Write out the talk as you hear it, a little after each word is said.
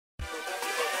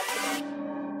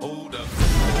Hold up.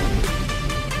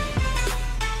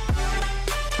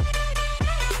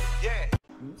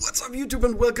 What's up YouTube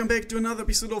and welcome back to another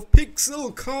episode of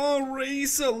Pixel Car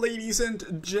Racer, ladies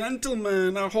and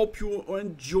gentlemen. I hope you are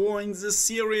enjoying this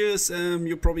series.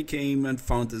 You probably came and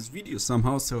found this video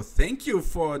somehow, so thank you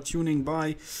for tuning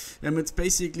by. It's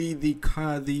basically the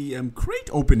crate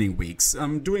opening weeks.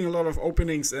 I'm doing a lot of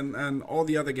openings and all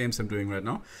the other games I'm doing right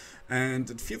now,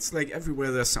 and it feels like everywhere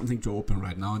there's something to open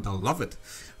right now, and I love it.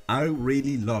 I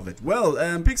really love it. Well,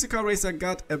 Pixel Car Racer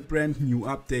got a brand new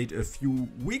update a few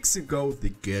weeks ago, the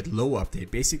Get Low update.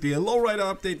 Basically a lowrider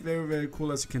update, very, very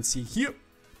cool, as you can see here.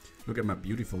 Look at my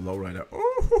beautiful lowrider.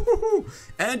 Oh,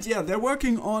 and yeah, they're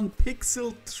working on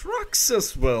pixel trucks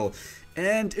as well.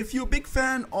 And if you're a big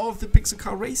fan of the Pixel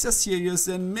Car Racer series,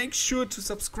 then make sure to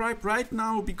subscribe right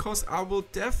now, because I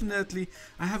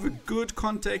have a good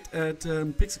contact at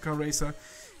Pixel Car Racer.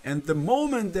 And the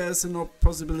moment there's a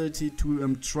possibility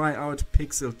to try out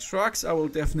pixel trucks, I will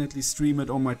definitely stream it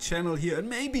on my channel here. And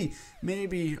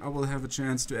maybe I will have a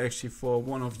chance to actually for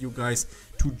one of you guys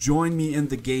to join me in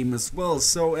the game as well.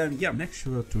 So yeah, make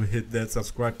sure to hit that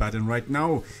subscribe button right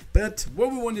now. But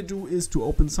what we want to do is to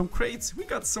open some crates. We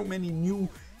got so many new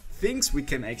things we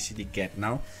can actually get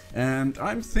now. And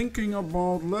I'm thinking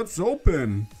about, let's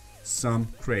open some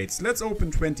crates. Let's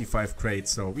open 25 crates.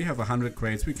 So we have 100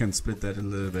 crates. We can split that a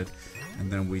little bit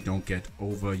and then we don't get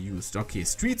overused. Okay,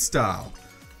 street style.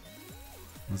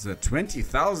 Was that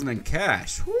 20,000 in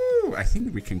cash? Woo, I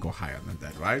think we can go higher than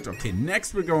that, right? Okay,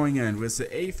 next we're going in with the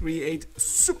A38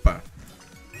 Super.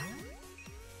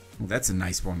 Oh, that's a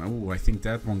nice one. Oh, I think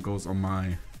that one goes on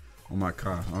my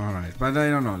car. All right, but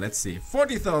I don't know. Let's see.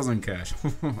 40,000 cash.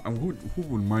 Who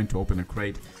wouldn't mind to open a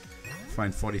crate?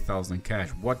 Find 40,000 cash.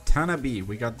 Watanabe,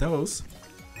 we got those.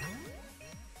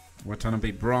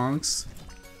 Watanabe Bronx.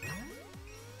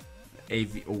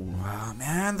 AV. Oh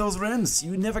man, those rims.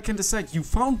 You never can decide. You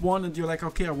found one and you're like,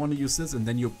 okay, I want to use this, and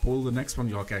then you pull the next one.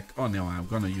 You're like, oh no, I'm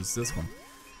gonna use this one.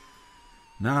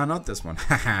 Nah, not this one.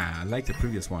 Haha, I like the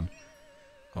previous one.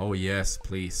 Oh yes,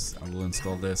 please. I will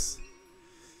install this.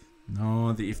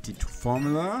 No, the FT2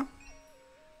 formula.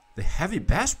 The heavy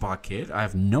bash bar kit. I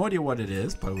have no idea what it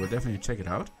is, but we'll definitely check it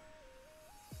out.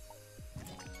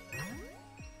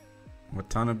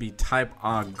 Watanabe Type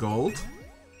R Gold.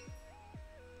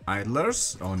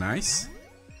 Idlers. Oh, nice.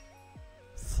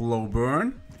 Flow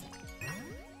Burn.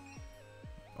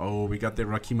 Oh, we got the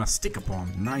Rakima sticker bomb.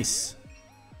 Nice.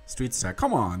 Street Style.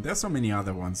 Come on, there's so many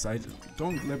other ones.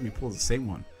 Don't let me pull the same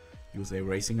one. Use a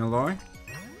racing alloy.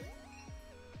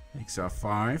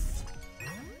 XR5.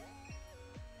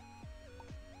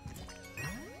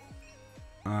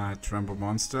 Tremble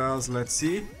Monsters, let's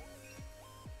see.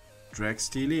 Drag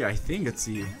Steely, I think it's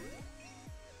the...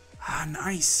 Ah,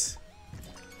 nice!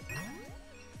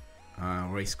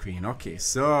 Race Queen, okay,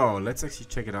 so let's actually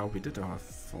check it out. We did our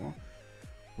 4.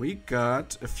 We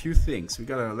got a few things. We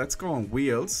got a... Let's go on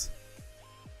wheels.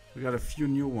 We got a few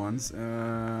new ones. Oh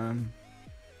man,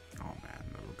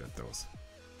 look at those.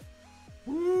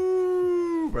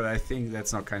 Woo! But I think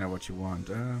that's not kind of what you want.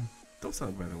 Those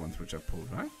are the ones which I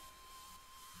pulled, right?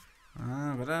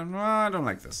 But I don't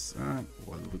like this.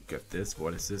 Well, look at this.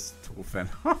 What is this? Total fan.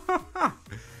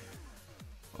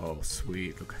 Oh,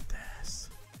 sweet. Look at this.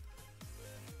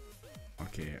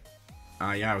 Okay.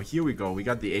 Yeah, here we go. We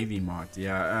got the AV mod.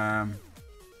 Yeah,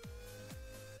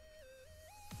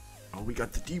 oh, we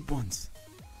got the deep ones.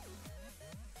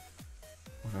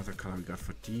 What other color we got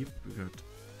for deep? We got...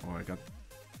 Oh, I got...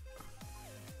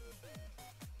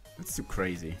 That's too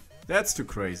crazy. That's too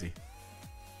crazy.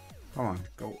 Come on,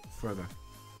 go further.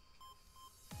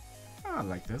 I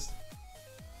like this.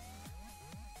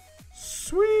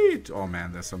 Sweet! Oh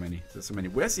man, there's so many. There's so many.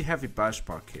 Where's the heavy bash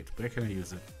bar kit? Where can I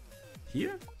use it?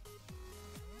 Here?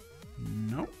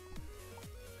 No.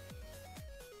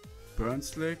 Burn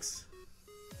slicks.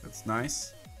 That's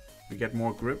nice. We get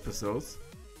more grip with those.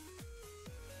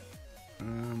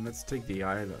 Let's take the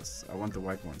eyeless. I want the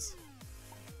white ones.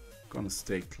 Gonna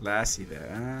stay classy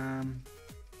there.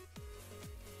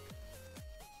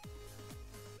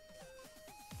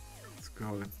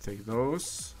 Let's take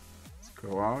those. Let's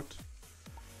go out.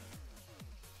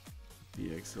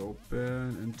 DX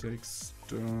open, intake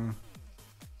store.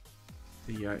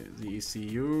 The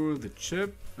ECU, the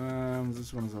chip.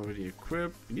 This one is already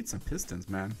equipped. We need some pistons,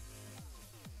 man.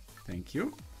 Thank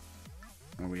you.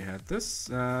 And we had this.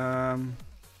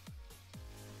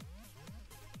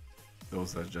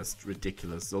 Those are just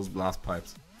ridiculous. Those blast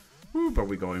pipes. Woo, but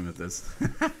we're going with this.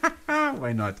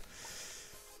 Why not?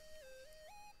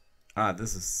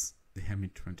 This is the Hemi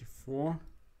 24.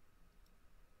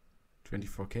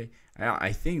 24K.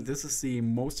 I think this is the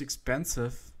most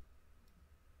expensive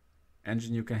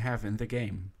engine you can have in the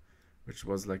game, which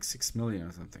was like 6 million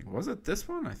or something. Was it this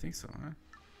one? I think so, huh?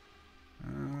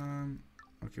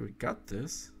 Okay, we got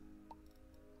this.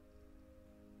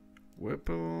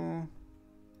 Whipple.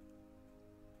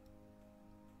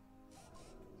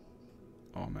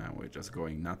 Oh man, we're just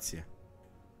going nuts here.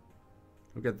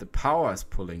 Look at the power is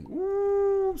pulling.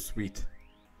 Ooh, sweet.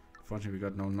 Unfortunately, we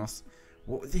got no NOS.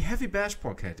 Whoa, the heavy bash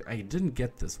pocket. I didn't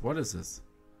get this. What is this?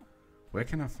 Where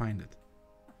can I find it?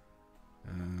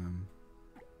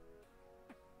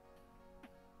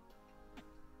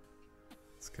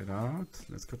 Let's get out.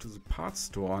 Let's go to the parts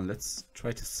store and let's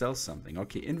try to sell something.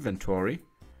 Okay, inventory.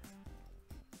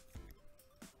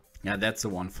 Yeah, that's the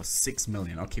one for 6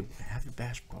 million. Okay, heavy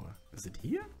bash power. Is it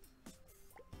here?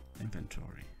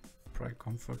 Inventory. Pride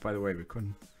comfort. By the way, we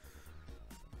couldn't.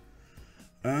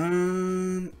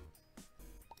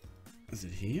 Is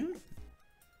it here?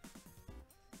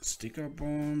 Sticker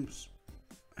bombs,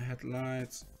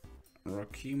 headlights,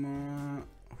 Rakima,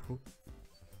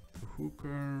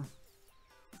 hooker,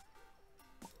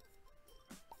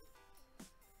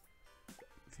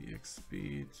 VX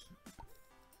speed.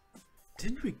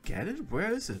 Didn't we get it?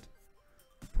 Where is it?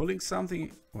 Pulling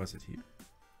something. Was it here?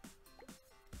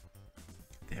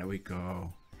 There we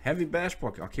go. Heavy bash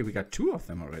pocket. Okay, we got 2 of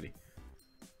them already.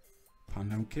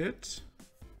 Pandem kit.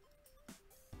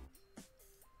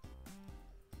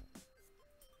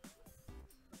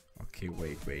 Okay,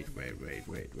 wait.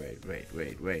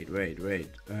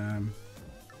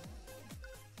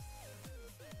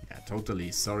 Yeah,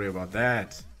 totally sorry about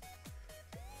that.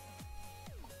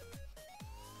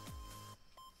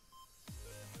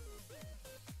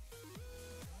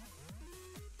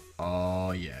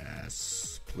 Oh,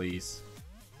 yes, please.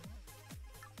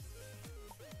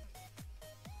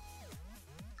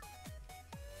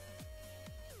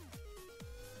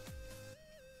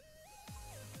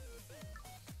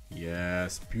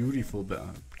 Yes, beautiful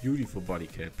body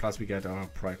kit. Plus we get our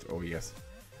pride. Oh yes.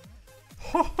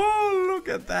 Oh, look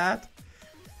at that.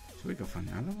 Should we go for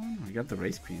another one? We got the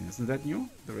race queen. Isn't that new?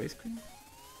 The race queen?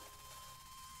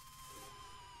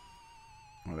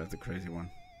 Oh, that's a crazy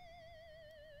one.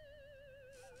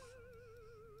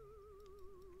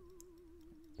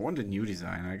 I want a new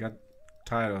design. I got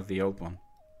tired of the old one.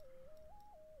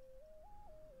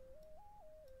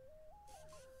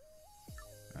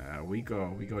 We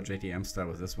go JDM style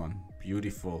with this one.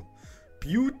 Beautiful.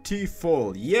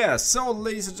 Yeah, so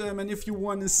ladies and gentlemen, if you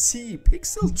want to see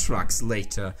pixel trucks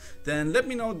later, then let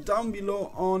me know down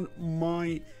below on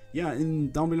my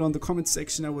down below in the comment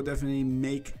section. I will definitely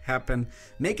make it happen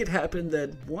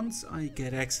that once I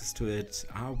get access to it,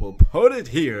 I will put it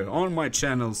here on my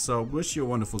channel. So wish you a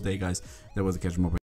wonderful day, guys. That was a Catch Mobile.